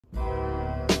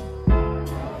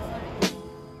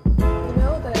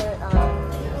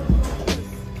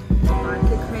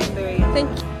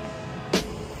Thank you.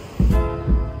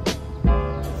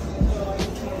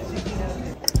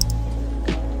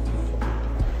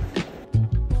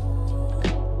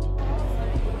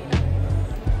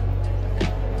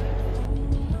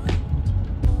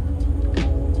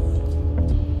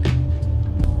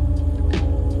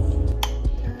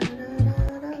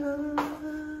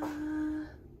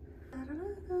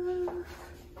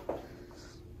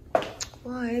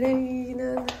 와,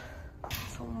 LA는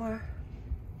정말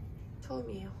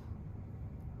처음이에요.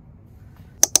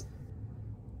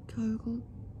 결국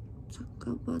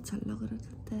잠깐만 잘라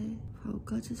그랬는데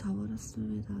밤까지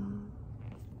자버렸습니다.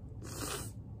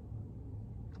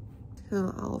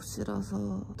 지금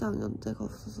 9시라서 딱 연대가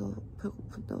없어서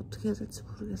배고픈데 어떻게 해야 될지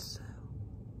모르겠어요.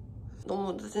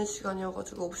 너무 늦은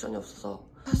시간이어가지고 옵션이 없어서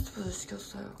패스트푸드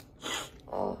시켰어요.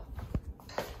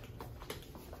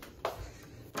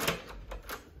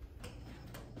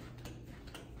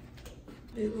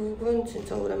 미국은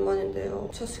진짜 오랜만인데요.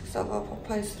 첫 식사가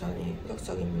파파이스라니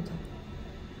격적입니다.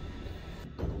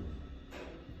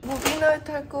 무기날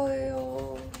탈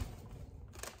거예요.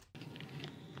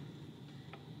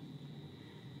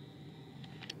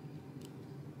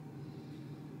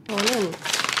 저는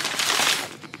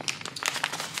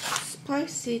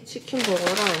스파이시 치킨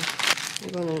버거랑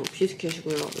이거는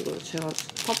비스켓이고요. 이거 제가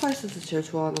파파이스에서 제일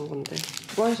좋아하는 건데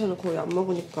두바이에서는 거의 안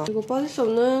먹으니까. 그리고 빠질 수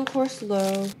없는 코스로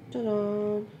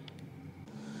짜잔.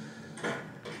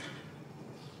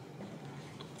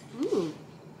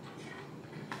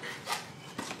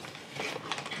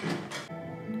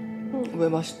 왜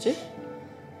맛있지?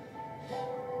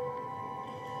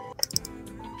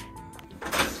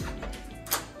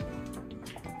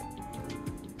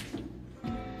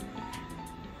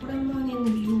 오랜만인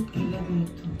미국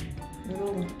엘리베이터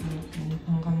이런 것도 너무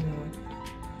반갑네요.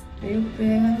 미국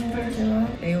비행은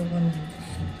힘들지만 레이오버는 좋습니다.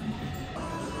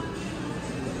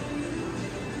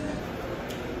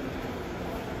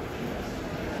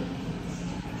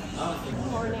 Good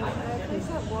morning. Please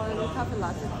have one coffee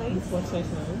latte, please. What size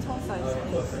now? Tall size,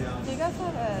 please. Do you guys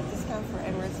have a discount for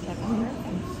Emirates cabin here?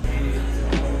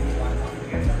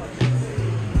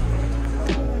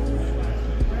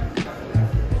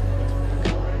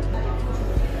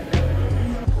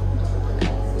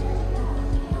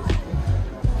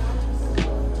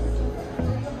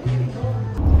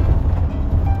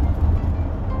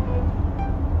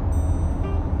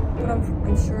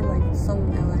 I'm sure like some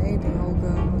LA, they all go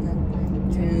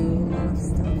and do a lot of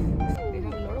stuff.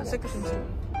 Let's take a picture.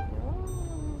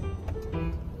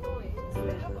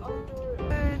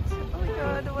 Oh my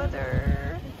god, the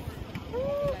weather.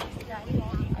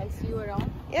 I'll see you around.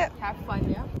 Yep. Have fun,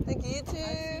 yeah? Thank you, you too. I'll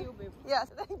see you, babe. Yes,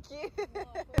 thank you.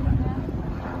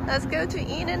 Let's go to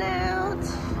in앤아웃.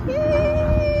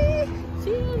 Yay!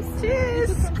 Cheers!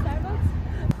 Cheers! From Starbucks?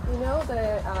 You know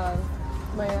the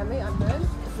Miami Island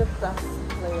is the best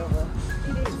layover.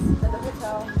 It is. And the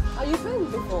hotel. Oh, you've been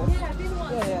before? Yeah, I've been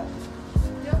once. Yeah.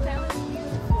 The hotel is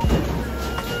beautiful.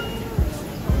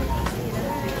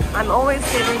 I'm always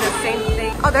getting the same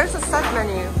thing. Oh, there's a set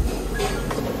menu.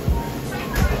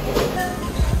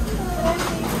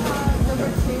 Number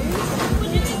 2.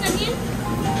 Would you take onion?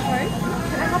 Sorry?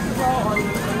 Can I have the raw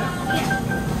onion? Yes.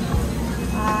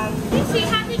 So you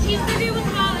have the cheeseburger with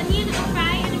raw onion, a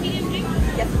fry, and a medium drink?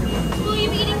 Yes, please. Will you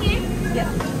be eating here? Yes.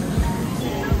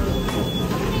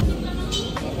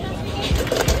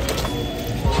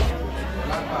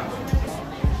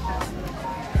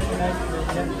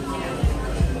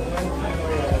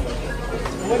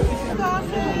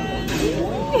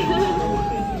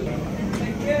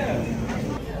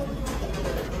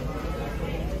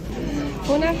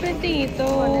 Buon appetito!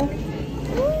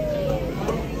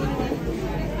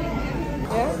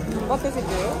 Yeah? What does it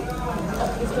do?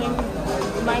 It's doing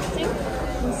marketing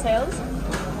and sales.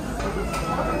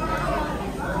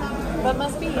 But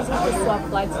must be easy to swap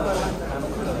flights for London.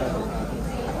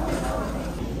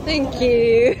 Thank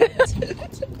you.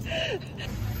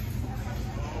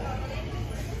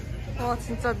 와,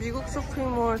 진짜 미국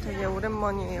쇼핑몰 되게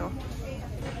오랜만이에요.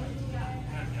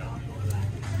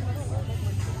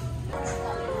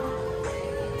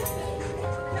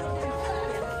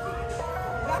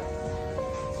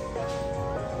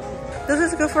 This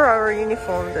is good for our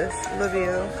uniform, this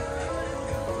review.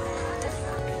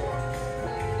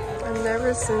 I've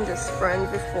never seen this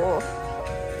brand before.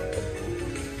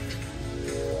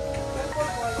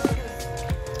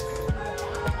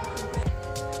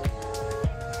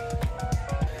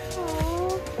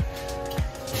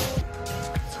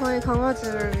 저희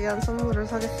강아지를 위한 선물을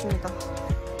사겠습니다.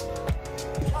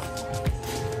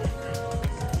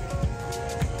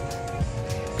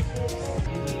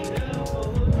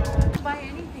 Buy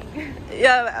anything.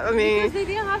 Yeah, I mean. Because they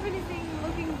didn't have anything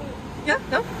looking good. Yeah,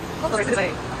 no? Sorry to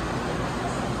say.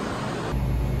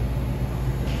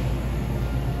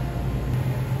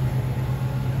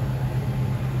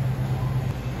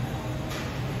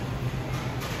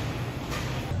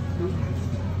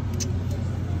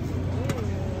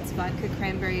 It's vodka,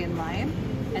 cranberry, and lime.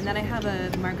 And then I have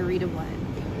a margarita one.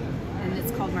 And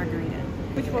it's called margarita.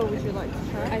 Which one would you like to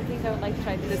try? I think I would like to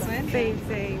try this one. Same.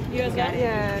 You as well?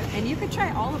 Yeah. And you could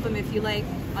try all of them if you like.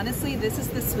 Honestly, this is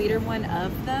the sweeter one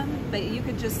of them, but you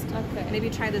could just maybe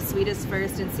try the sweetest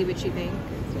first and see what you think.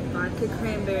 Vodka,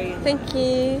 cranberry. Thank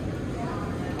you.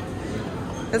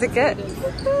 Is it good?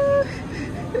 So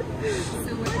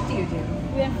what do you do?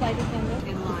 We have flight attendant.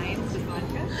 In lime with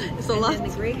vodka. It's a lot. And then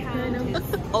the Greyhound is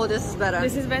Oh, this is better.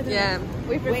 This is better. Yeah.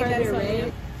 We prefer better, this one.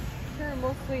 right? They're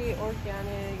mostly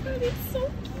organic. But it's so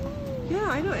cute. Yeah,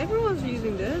 I know. Everyone's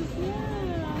using this. Yeah.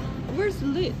 Where's the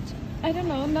lid? I don't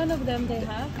know. None of them they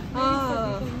have.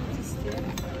 Ah. Maybe for people to steal.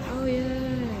 Oh,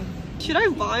 yeah. Should I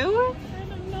buy one? I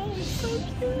don't know. It's so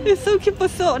cute. It's so cute,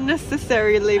 but so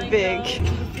unnecessarily I big.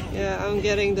 know. Yeah, I'm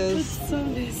getting those. It's so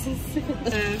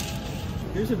necessary.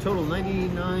 Here's a total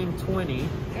 $99.20. Good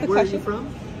Where are question. you from?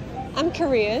 I'm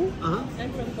Korean. Uh-huh.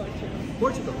 I'm from Portugal.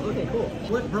 Portugal. Okay, cool.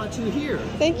 What brought you here?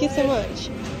 Thank you so much.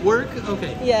 Work?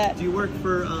 Okay. Yeah. Do you work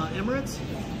for Emirates?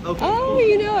 Okay. Oh, cool.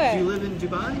 you know Do you it. live in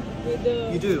Dubai? We do.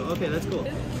 You do. Okay, that's cool.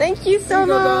 Thank you so Here you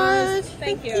go, much. guys.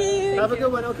 Thank you. Have a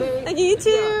good one, okay? Thank you, you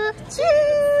too.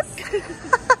 Cheers.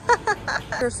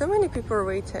 There's so many people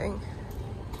waiting.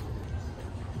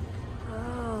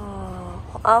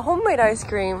 Oh, homemade ice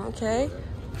cream, okay?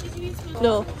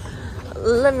 No,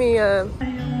 let me.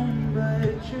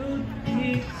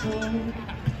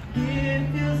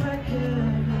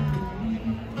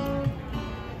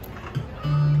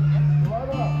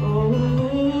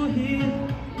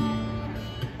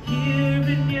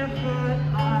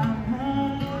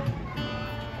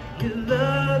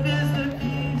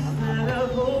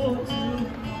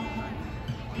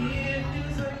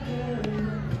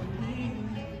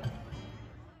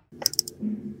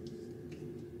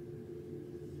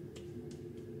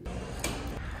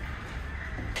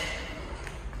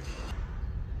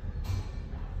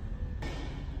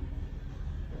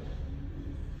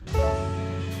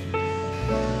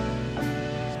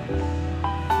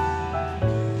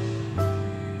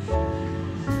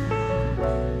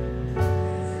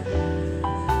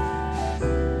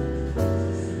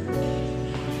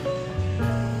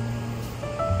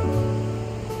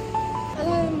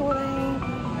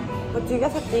 Do you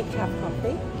guys have decaf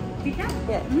coffee? Decaf?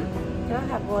 Yeah. Can I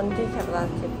have one decaf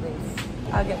latte,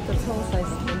 please? I'll get the tall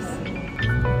size,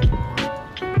 please.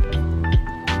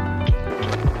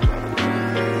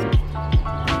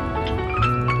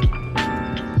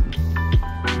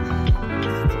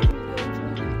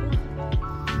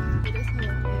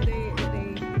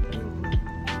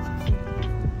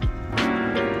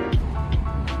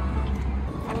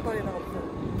 사과리랑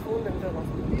좋은 냄새가 나서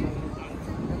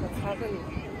약간 작은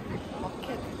마켓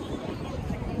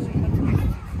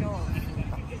같은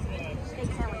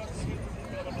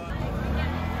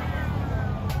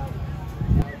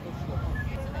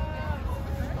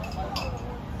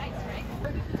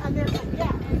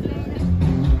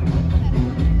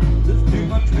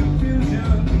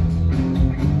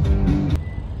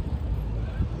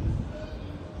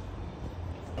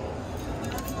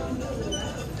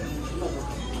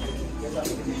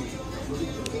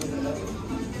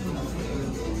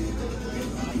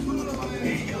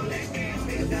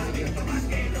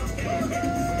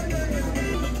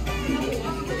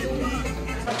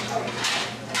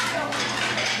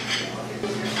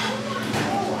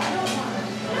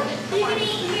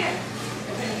게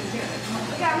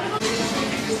구경하고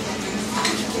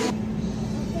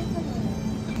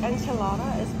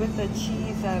enchilada is with the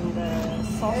cheese and the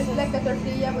sauce. It's like a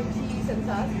tortilla with cheese and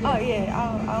sauce. Oh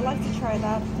yeah, I'd like to try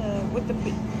that with the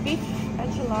beef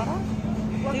enchilada.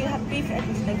 Do you have beef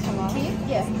enchilada? Beef?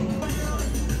 Yes.